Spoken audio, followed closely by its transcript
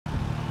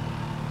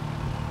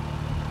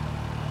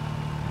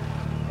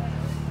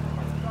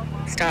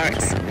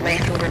Starts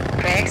left over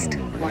crest,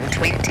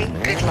 120,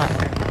 good luck.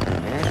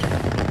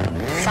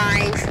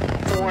 5,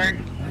 4,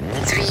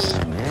 3,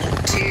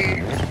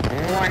 2,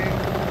 1,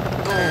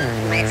 go.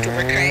 Left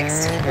over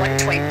crest,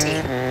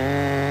 120.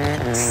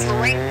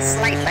 Slowing,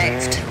 slight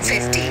left,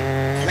 50.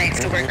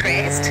 Left over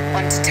crest,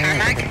 onto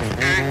tarmac,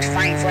 and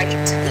 5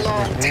 right,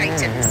 long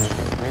tightens.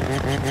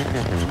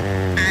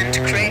 And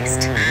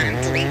crest,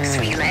 and lead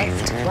 3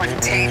 left,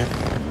 110.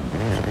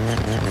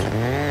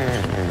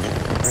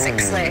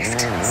 6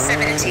 left,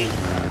 70.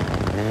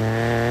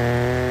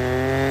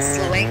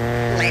 Slowing,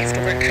 left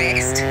over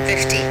crest,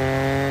 50.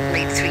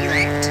 Lead 3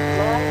 left,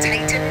 long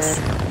tightens.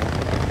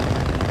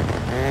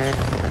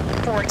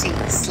 40,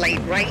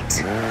 slight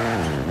right.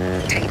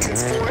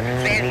 Tightens 4,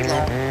 very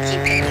long,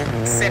 keep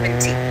in,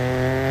 70.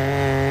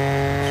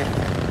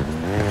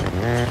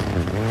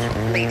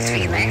 Lead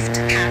 3 left,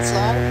 half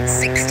long,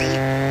 60.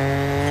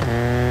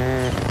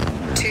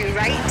 2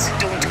 right,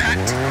 don't cut.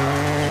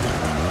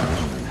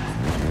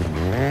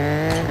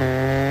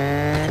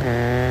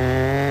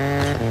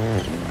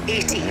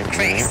 80,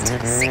 crest,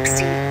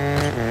 60.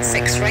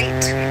 6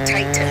 right,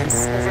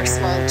 tightens, over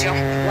small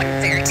jump,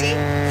 130.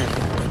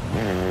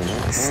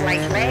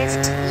 Slight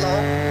left,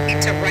 long,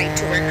 into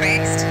right over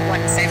crest,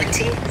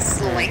 170,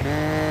 slowing.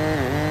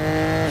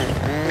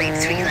 Lead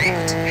 3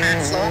 left,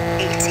 half long,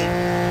 80.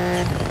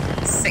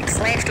 6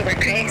 left over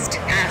crest,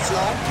 half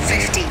long,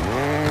 50.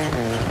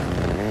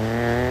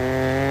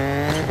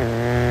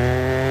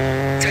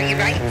 3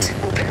 right,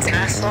 opens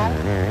half long.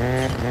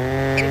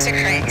 Into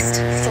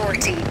crest,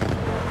 40.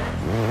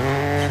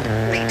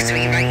 Lead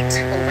 3 right,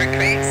 over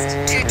crest,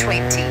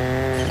 220.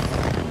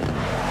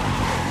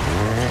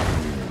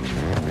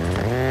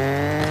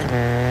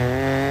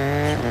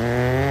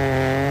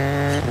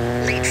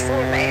 Lead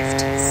 4 left,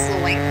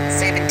 slowing,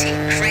 70,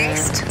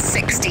 crest,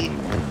 60.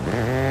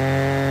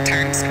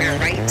 Turn square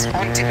right,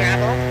 onto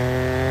gravel.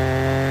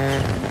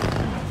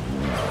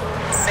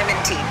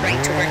 70,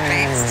 right over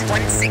crest,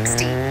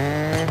 160.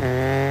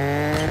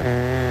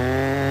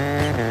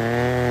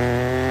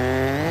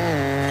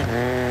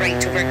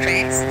 Right over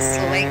crest,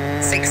 slowing,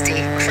 60,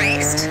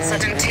 crest,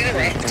 sudden 2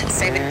 left,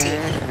 70.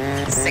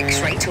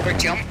 6 right over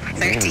jump,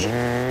 30.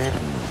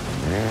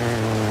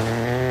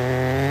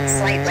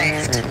 Slight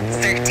left,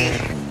 30.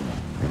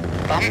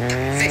 Bump,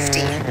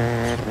 50.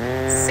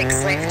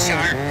 6 left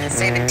sharp,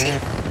 70.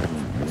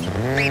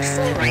 Lead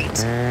 4 right,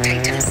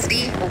 tightens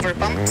 3 over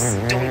bumps,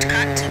 don't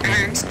cut,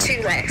 and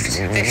 2 left,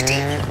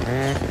 50.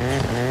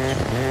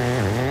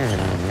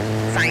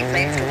 5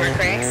 left over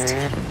crest.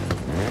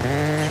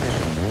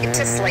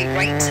 Into slight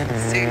right,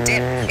 through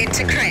dip,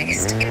 into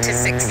crest, into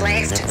 6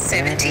 left,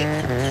 70.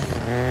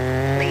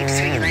 Lead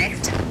 3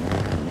 left.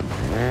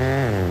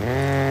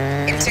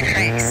 Into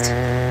crest,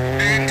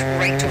 and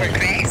right over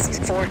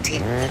crest, 40.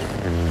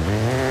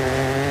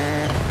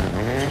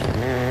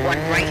 1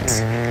 right,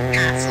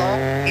 half long,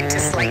 into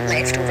slight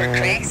left over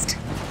crest.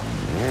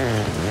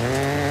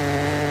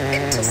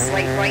 Into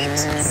slight right,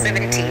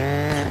 70.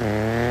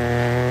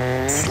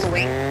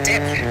 Slowing,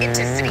 dip,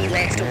 into 3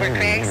 left over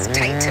crest,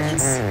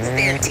 tightens,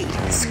 30,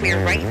 square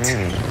right.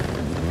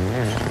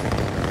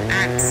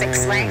 And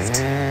 6 left.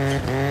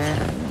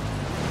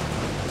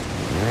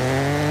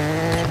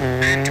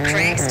 And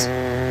crest,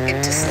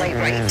 into slight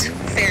right,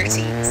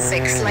 30,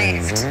 6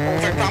 left,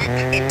 over bump,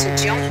 into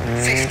jump,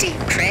 50,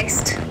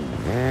 crest.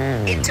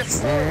 Into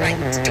 4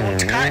 right,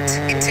 don't cut,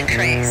 into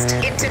crest,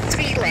 into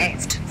 3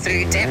 left,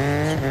 through dip,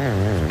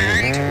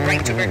 and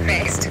right over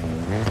crest.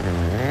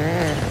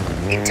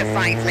 Into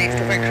 5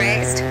 left over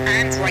crest,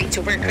 and right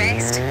over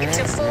crest,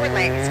 into 4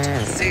 left,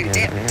 through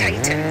dip,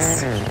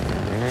 tightens.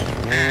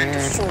 And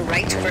 4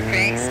 right over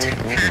crest,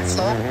 half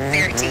long,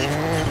 30.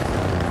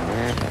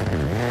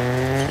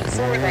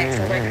 4 left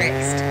over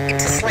crest,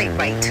 into slight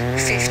right,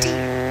 50.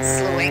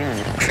 Slowing,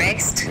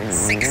 crest,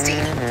 60.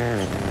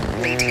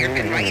 Lead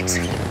hairpin right.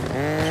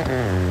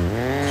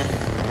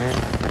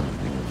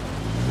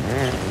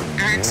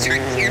 And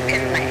turn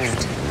hairpin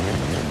left.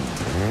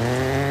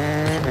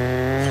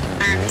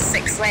 And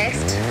 6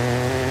 left.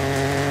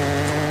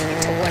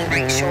 Into 1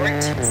 right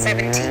short,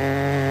 70.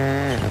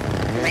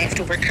 Left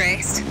over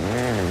crest.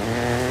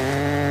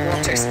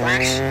 Water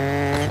splash.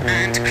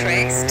 And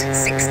crest,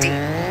 60.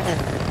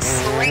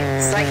 Slowing,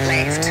 slight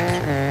left.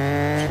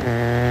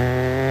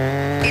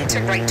 Into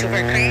right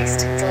over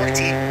crest,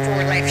 40.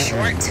 4 left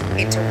short.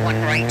 Into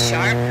 1 right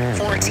sharp,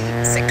 40.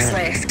 6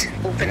 left.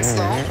 Opens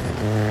long.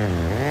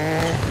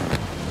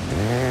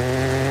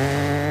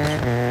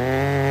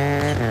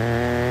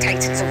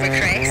 Tightens over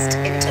crest,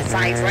 into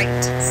 5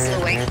 right,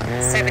 slowing,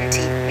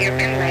 70,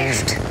 hairpin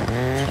left.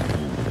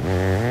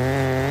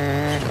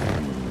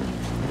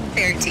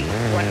 30,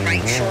 1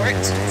 right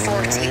short,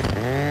 40.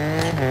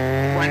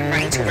 1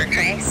 right over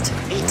crest,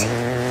 80.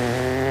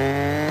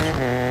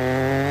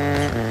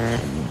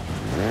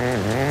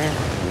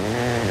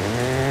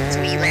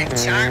 3 left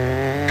sharp,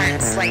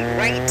 and slight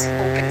right,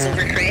 opens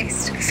over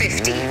crest,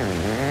 50.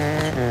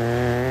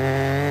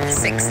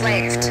 6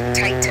 left,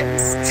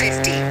 tightens,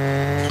 50.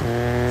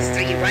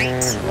 3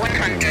 right,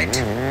 100.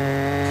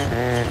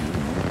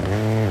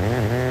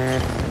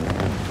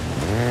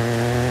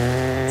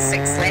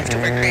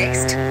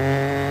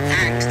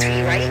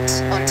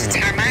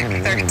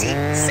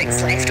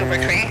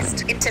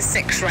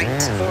 6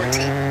 right, 40.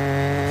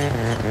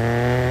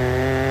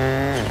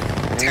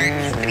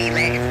 Turn 3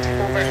 left,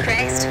 over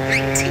crest,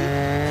 90.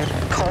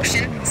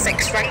 Caution,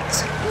 6 right,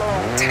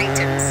 long,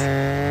 tightens.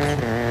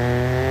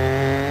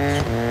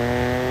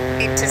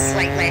 Into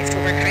slight left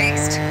over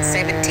crest,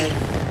 70.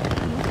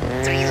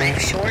 3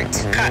 left short,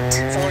 cut,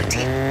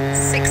 40.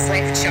 6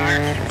 left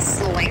sharp,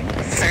 slowing,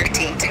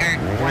 30. Turn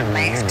 1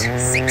 left,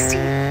 60.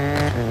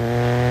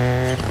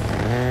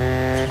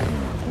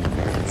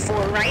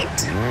 4 right,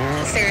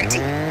 30.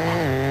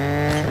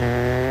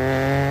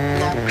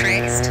 Long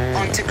crest,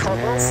 onto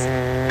cobbles,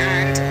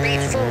 and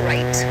late 4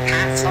 right,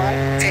 half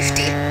long,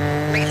 50.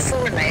 Late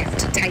 4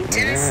 left,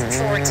 tightens,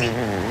 40.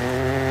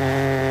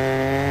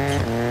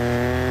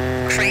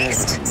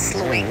 Crest,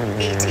 slowing,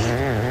 80.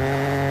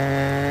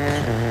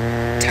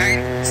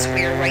 Turn,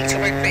 square right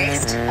over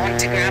crest,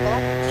 onto gravel.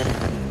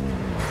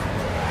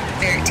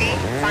 30,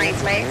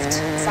 5 left,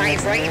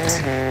 5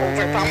 right,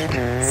 over bump,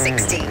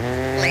 60.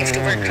 Left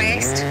over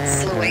crest,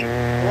 slowing,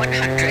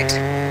 100.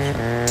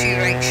 2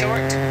 right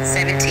short,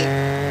 70.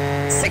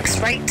 6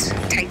 right,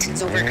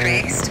 tightens over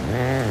crest.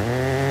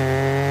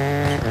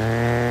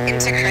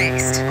 Into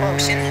crest,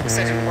 caution,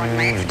 certain 1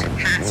 left,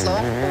 half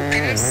long,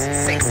 opens,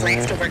 6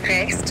 left over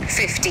crest,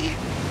 50.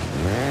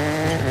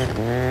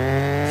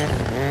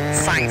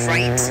 5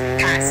 right,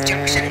 past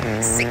junction,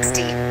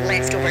 60,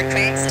 left over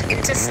crest,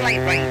 into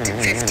slight right,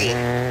 50.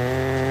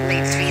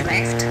 Late 3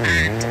 left,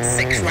 and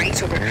 6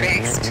 right over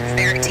crest,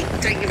 30.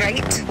 3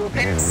 right,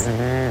 opens,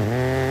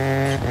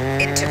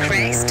 into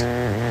crest,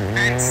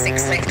 and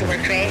 6 left over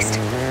crest,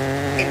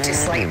 into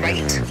slight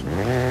right,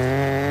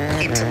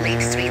 into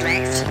late 3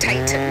 left,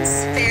 tightens,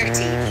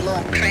 30,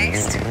 long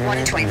crest,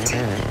 120.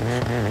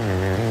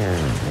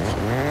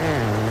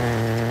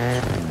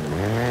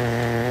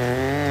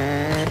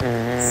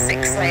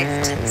 6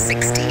 left,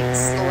 60,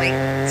 slowing,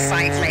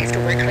 5 left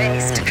over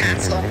crest,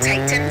 half long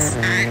tightens,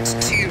 and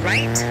 2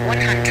 right,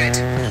 100.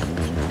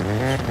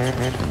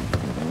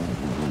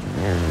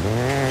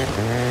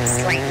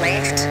 Slight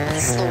left,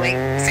 slowing,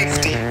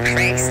 50,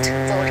 crest,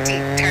 40,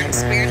 turn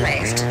square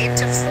left,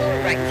 into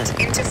 4 right,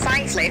 into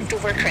 5 left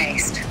over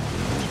crest.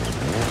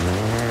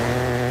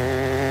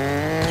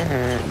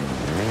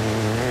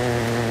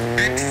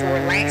 And 4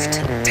 left,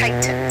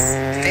 tightens,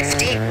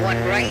 50,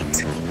 1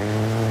 right.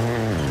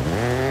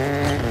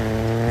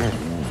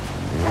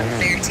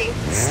 130,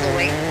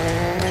 slowing.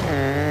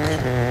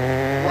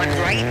 1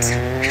 right,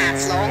 half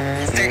long,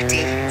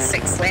 30.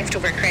 6 left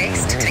over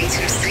crest,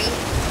 tightens 3.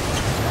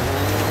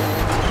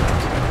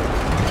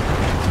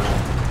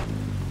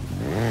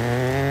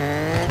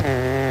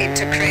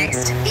 Into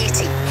crest,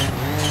 80.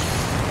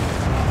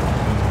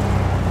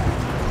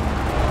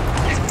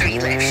 3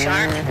 left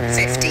sharp,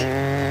 50.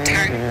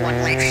 Turn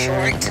 1 left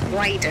short,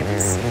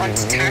 widens.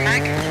 Onto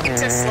tarmac,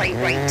 into slight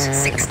right,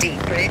 60.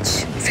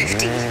 Bridge,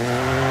 50.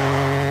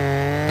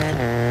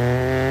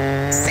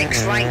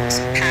 6 right,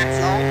 half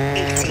long,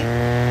 80.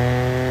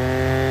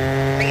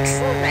 Late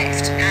 4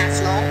 left, half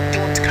long,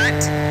 don't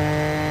cut.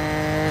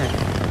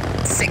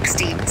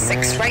 60,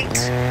 6 right,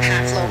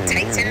 half long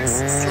tightens,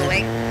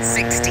 slowing,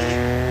 60.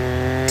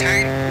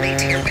 Turn,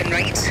 late hairpin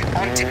right,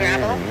 onto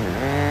gravel.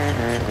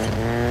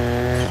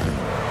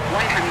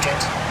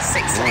 100,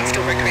 6 left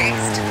over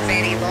crest,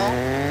 very long.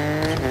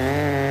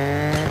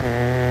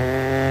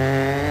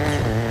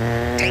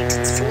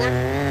 Tightens 4.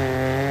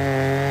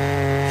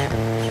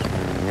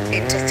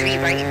 Into 3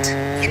 right,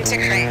 into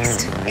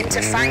crest,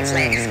 into 5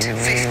 left,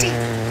 50.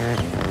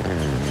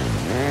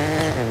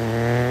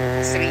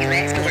 3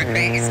 left over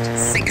crest,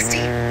 60.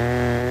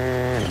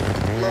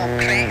 Long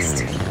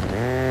crest.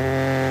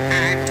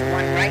 And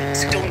 1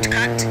 right, don't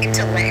cut,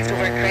 into left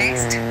over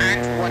crest,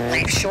 and 1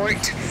 left short,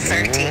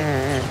 30.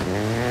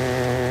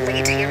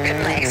 Late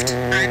hairpin left,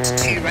 and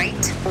 2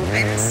 right,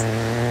 opens.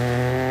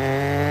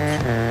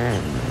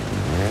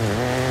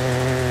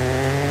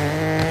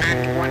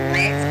 And 1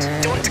 left,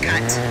 don't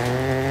cut.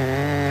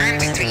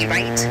 And 3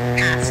 right,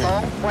 half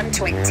long,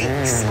 120,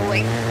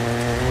 slowing.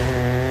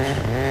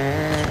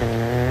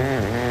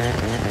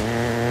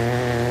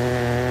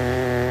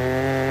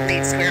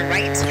 Late square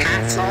right,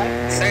 half long,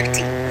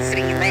 30.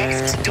 3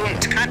 left,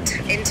 don't cut,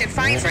 into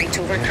 5 right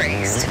over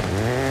crest.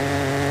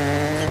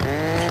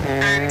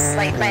 And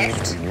slight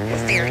left,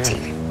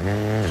 30.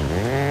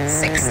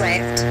 6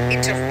 left,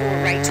 into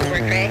 4 right over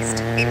crest,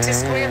 into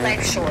square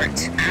left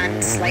short,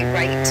 and slight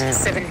right,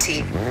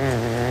 70.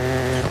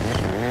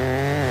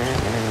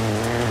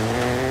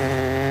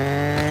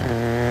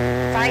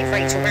 5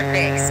 right over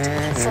crest,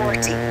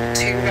 40,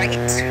 2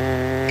 right,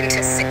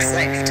 into 6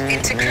 left,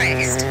 into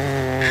crest,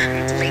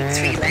 and late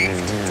 3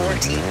 left,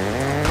 40.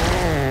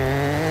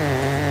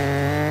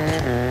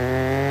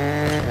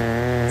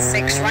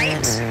 6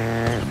 right,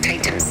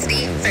 tightens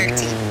 3,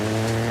 30.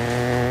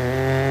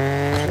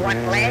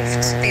 1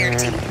 left,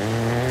 30.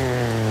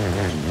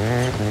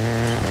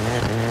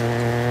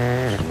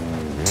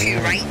 2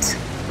 right,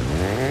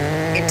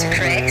 into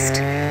crest,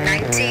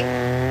 90.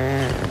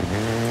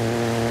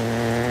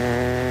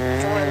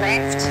 4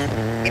 left,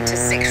 into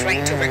 6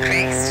 right over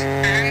crest,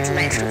 and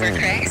left over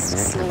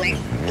crest, slowing,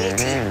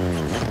 80.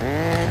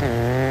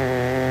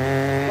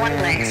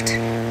 left,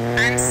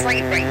 and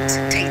slight right,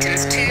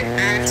 tightens 2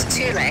 and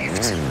 2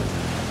 left,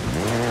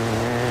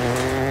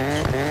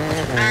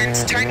 and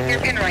turn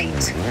hairpin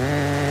right,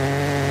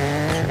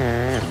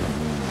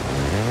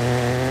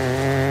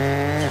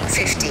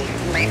 50,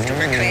 left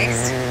over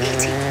crest,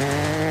 80,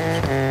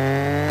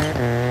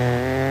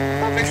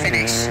 over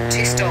finish,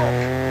 to stop.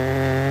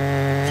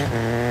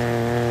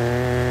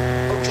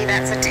 Okay,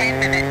 that's a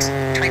 10-minute